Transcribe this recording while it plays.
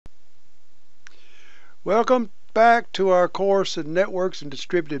Welcome back to our course in Networks and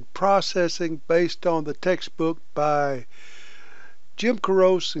Distributed Processing based on the textbook by Jim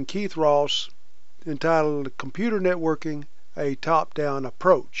Caros and Keith Ross entitled Computer Networking, a Top-Down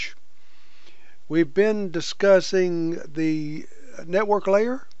Approach. We've been discussing the network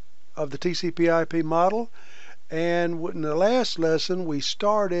layer of the TCP/IP model, and in the last lesson we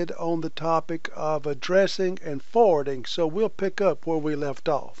started on the topic of addressing and forwarding, so we'll pick up where we left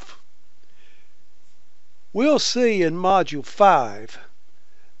off. We'll see in Module 5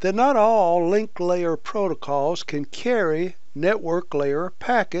 that not all link layer protocols can carry network layer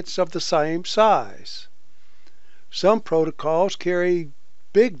packets of the same size. Some protocols carry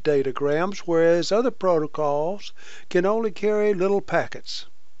big datagrams, whereas other protocols can only carry little packets.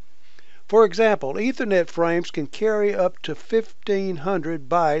 For example, Ethernet frames can carry up to 1,500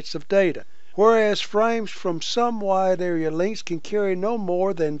 bytes of data, whereas frames from some wide area links can carry no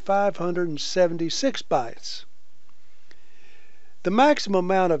more than 576 bytes. The maximum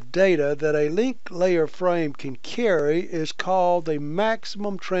amount of data that a link layer frame can carry is called the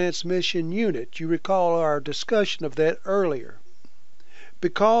maximum transmission unit. You recall our discussion of that earlier.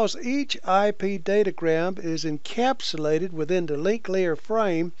 Because each IP datagram is encapsulated within the link layer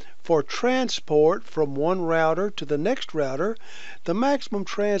frame for transport from one router to the next router, the maximum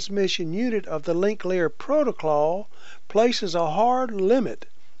transmission unit of the link layer protocol places a hard limit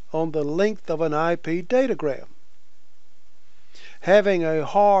on the length of an IP datagram. Having a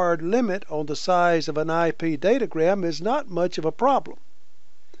hard limit on the size of an IP datagram is not much of a problem.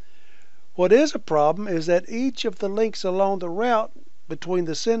 What is a problem is that each of the links along the route between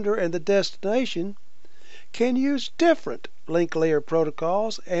the sender and the destination can use different link layer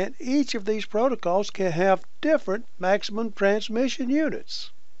protocols, and each of these protocols can have different maximum transmission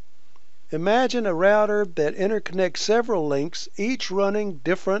units. Imagine a router that interconnects several links, each running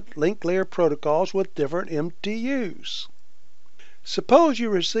different link layer protocols with different MTUs. Suppose you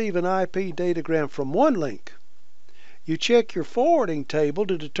receive an IP datagram from one link. You check your forwarding table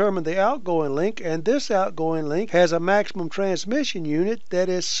to determine the outgoing link, and this outgoing link has a maximum transmission unit that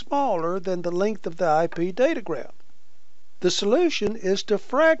is smaller than the length of the IP datagram. The solution is to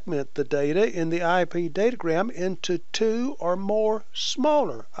fragment the data in the IP datagram into two or more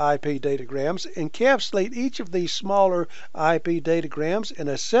smaller IP datagrams, encapsulate each of these smaller IP datagrams in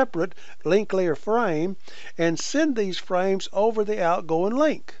a separate link layer frame, and send these frames over the outgoing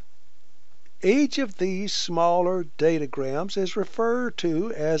link. Each of these smaller datagrams is referred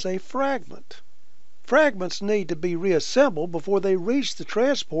to as a fragment. Fragments need to be reassembled before they reach the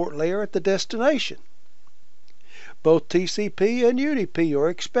transport layer at the destination. Both TCP and UDP are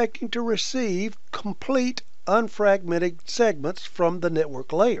expecting to receive complete unfragmented segments from the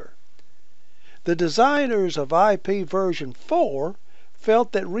network layer. The designers of IP version 4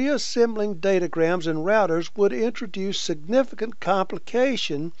 felt that reassembling datagrams and routers would introduce significant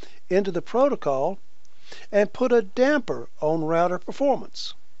complication into the protocol and put a damper on router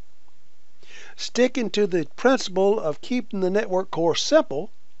performance. Sticking to the principle of keeping the network core simple,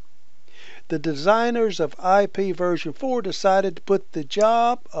 the designers of IP version 4 decided to put the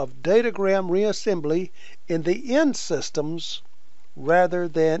job of datagram reassembly in the end systems rather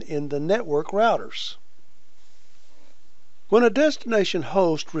than in the network routers. When a destination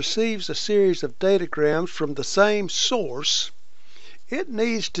host receives a series of datagrams from the same source, it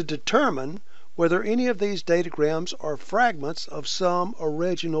needs to determine whether any of these datagrams are fragments of some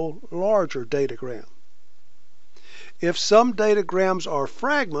original larger datagram. If some datagrams are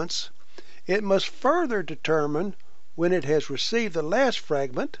fragments, it must further determine when it has received the last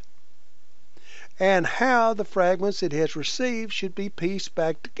fragment and how the fragments it has received should be pieced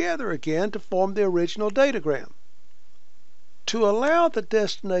back together again to form the original datagram. To allow the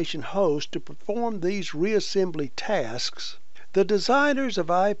destination host to perform these reassembly tasks, the designers of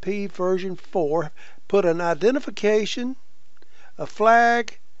IP version 4 put an identification, a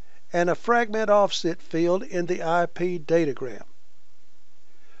flag, and a fragment offset field in the IP datagram.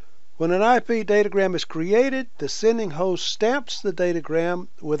 When an IP datagram is created, the sending host stamps the datagram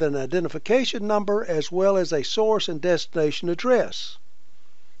with an identification number as well as a source and destination address.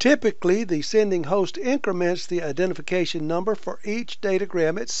 Typically, the sending host increments the identification number for each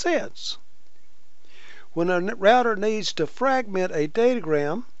datagram it sends. When a router needs to fragment a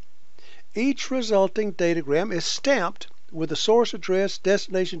datagram, each resulting datagram is stamped with the source address,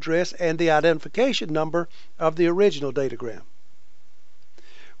 destination address, and the identification number of the original datagram.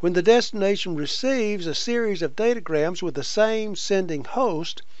 When the destination receives a series of datagrams with the same sending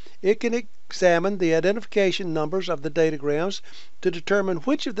host, it can examine the identification numbers of the datagrams to determine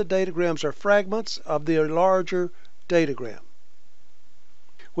which of the datagrams are fragments of the larger datagram.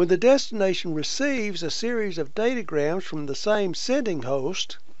 When the destination receives a series of datagrams from the same sending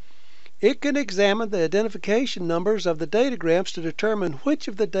host, it can examine the identification numbers of the datagrams to determine which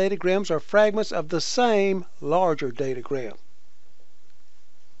of the datagrams are fragments of the same larger datagram.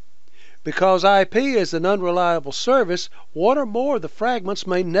 Because IP is an unreliable service, one or more of the fragments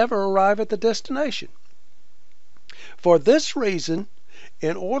may never arrive at the destination. For this reason,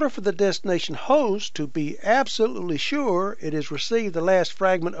 in order for the destination host to be absolutely sure it has received the last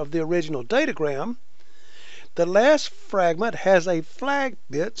fragment of the original datagram, the last fragment has a flag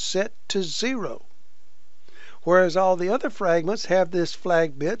bit set to 0, whereas all the other fragments have this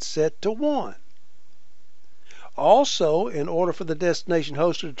flag bit set to 1. Also, in order for the destination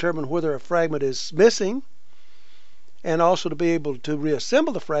host to determine whether a fragment is missing, and also to be able to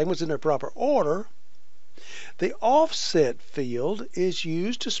reassemble the fragments in their proper order, the offset field is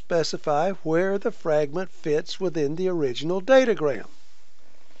used to specify where the fragment fits within the original datagram.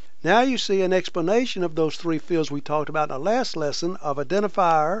 Now you see an explanation of those three fields we talked about in our last lesson of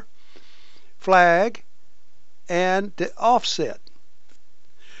identifier, flag, and the offset.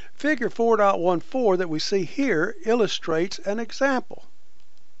 Figure 4.14 that we see here illustrates an example.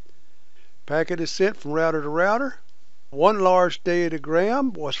 Packet is sent from router to router. One large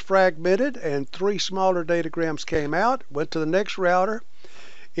datagram was fragmented and three smaller datagrams came out, went to the next router.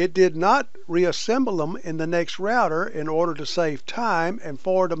 It did not reassemble them in the next router in order to save time and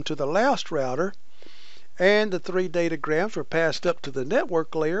forward them to the last router, and the three datagrams were passed up to the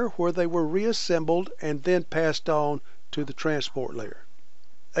network layer where they were reassembled and then passed on to the transport layer.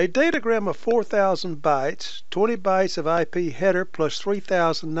 A datagram of 4,000 bytes, 20 bytes of IP header plus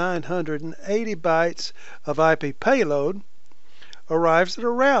 3,980 bytes of IP payload arrives at a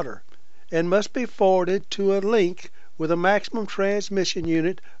router and must be forwarded to a link with a maximum transmission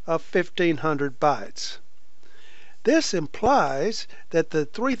unit of 1,500 bytes. This implies that the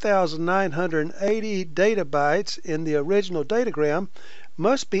 3,980 data bytes in the original datagram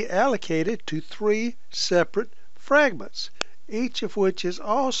must be allocated to three separate fragments, each of which is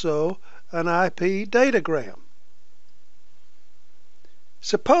also an IP datagram.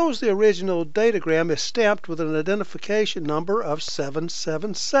 Suppose the original datagram is stamped with an identification number of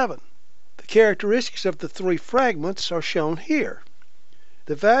 777. The characteristics of the three fragments are shown here.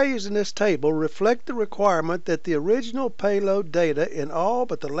 The values in this table reflect the requirement that the original payload data in all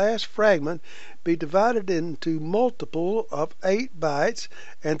but the last fragment be divided into multiple of 8 bytes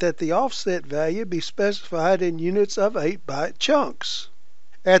and that the offset value be specified in units of 8-byte chunks.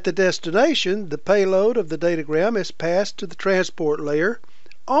 At the destination, the payload of the datagram is passed to the transport layer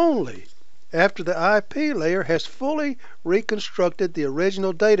only after the IP layer has fully reconstructed the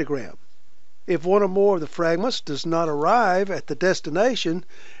original datagram. If one or more of the fragments does not arrive at the destination,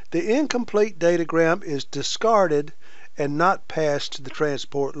 the incomplete datagram is discarded and not passed to the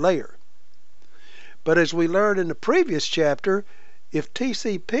transport layer. But as we learned in the previous chapter, if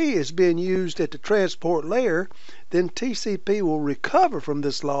TCP is being used at the transport layer, then TCP will recover from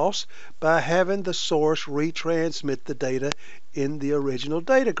this loss by having the source retransmit the data in the original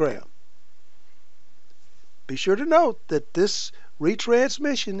datagram. Be sure to note that this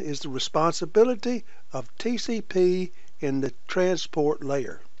retransmission is the responsibility of TCP in the transport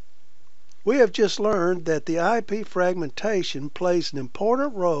layer. We have just learned that the IP fragmentation plays an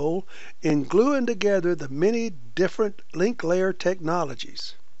important role in gluing together the many different link layer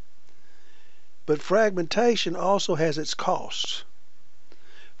technologies. But fragmentation also has its costs.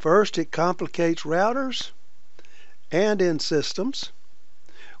 First, it complicates routers and end systems,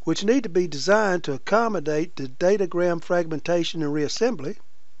 which need to be designed to accommodate the datagram fragmentation and reassembly.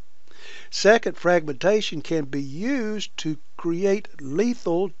 Second, fragmentation can be used to create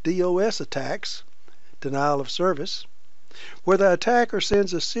lethal DOS attacks, denial of service, where the attacker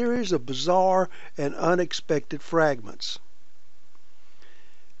sends a series of bizarre and unexpected fragments.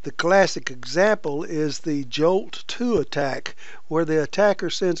 The classic example is the Jolt 2 attack, where the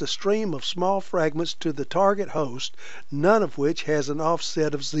attacker sends a stream of small fragments to the target host, none of which has an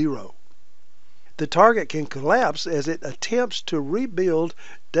offset of 0. The target can collapse as it attempts to rebuild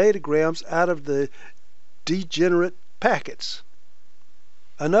datagrams out of the degenerate packets.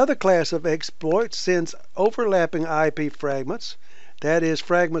 Another class of exploit sends overlapping IP fragments, that is,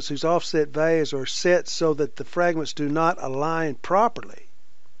 fragments whose offset values are set so that the fragments do not align properly.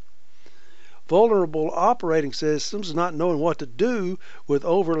 Vulnerable operating systems, not knowing what to do with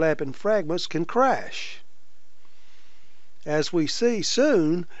overlapping fragments, can crash. As we see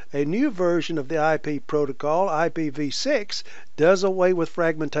soon, a new version of the IP protocol, IPv6, does away with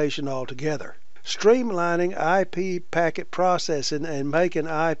fragmentation altogether, streamlining IP packet processing and making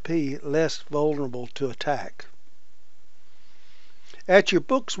IP less vulnerable to attack. At your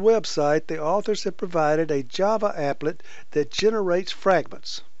book's website, the authors have provided a Java applet that generates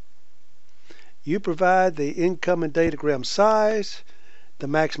fragments. You provide the incoming datagram size, the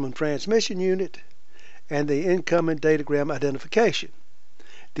maximum transmission unit, and the incoming datagram identification.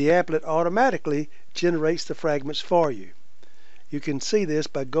 The applet automatically generates the fragments for you. You can see this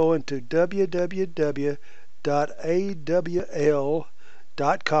by going to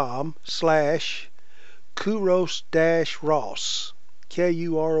www.awl.com/Kurose-ROSS,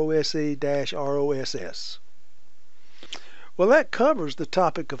 Kurose-ROSS. Well, that covers the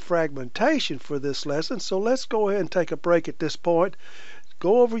topic of fragmentation for this lesson, so let's go ahead and take a break at this point.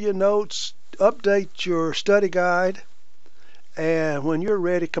 Go over your notes, update your study guide, and when you're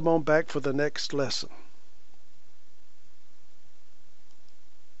ready, come on back for the next lesson.